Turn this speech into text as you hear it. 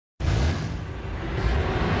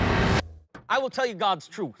I will tell you God's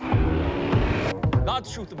truth.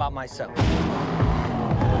 God's truth about myself.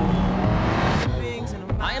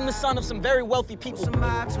 I am the son of some very wealthy people.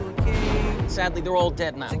 Sadly, they're all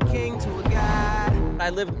dead now. I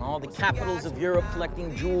lived in all the capitals of Europe,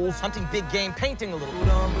 collecting jewels, hunting big game, painting a little.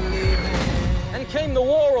 Then came the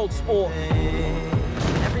war, old sport.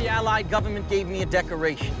 Every allied government gave me a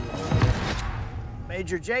decoration.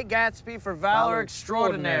 Major J. Gatsby for valor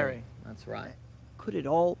extraordinary. That's right. Could it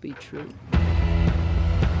all be true?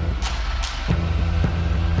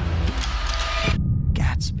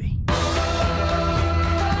 Gatsby.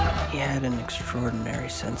 He had an extraordinary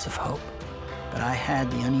sense of hope, but I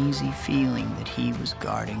had the uneasy feeling that he was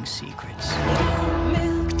guarding secrets.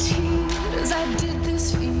 Milk tears, I did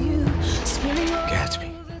this for you.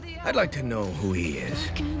 Gatsby. I'd like to know who he is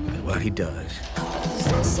and what he does.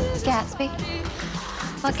 Gatsby?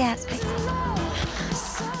 What Gatsby?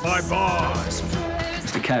 My boss.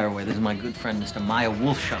 Mr. Carraway, this is my good friend, Mr. Maya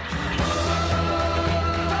Wolfshot.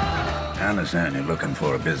 I understand you're looking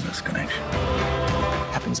for a business connection.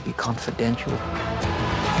 Happens to be confidential.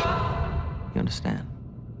 You understand?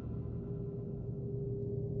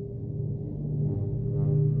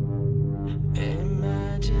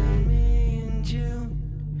 Imagine me and you,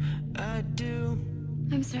 I do.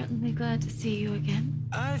 I'm certainly glad to see you again.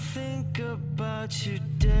 I think about you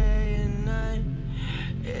day and night.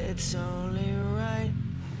 It's only right.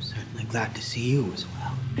 I'm certainly glad to see you as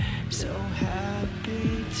well. So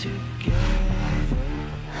happy together.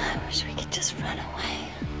 I wish we could just run away.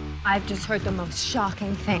 I've just heard the most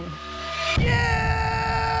shocking thing. You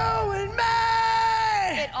and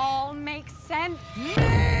me. It all makes sense. Me,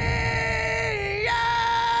 you.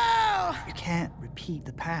 You can't repeat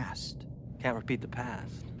the past. Can't repeat the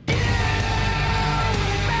past. You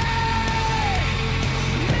and me.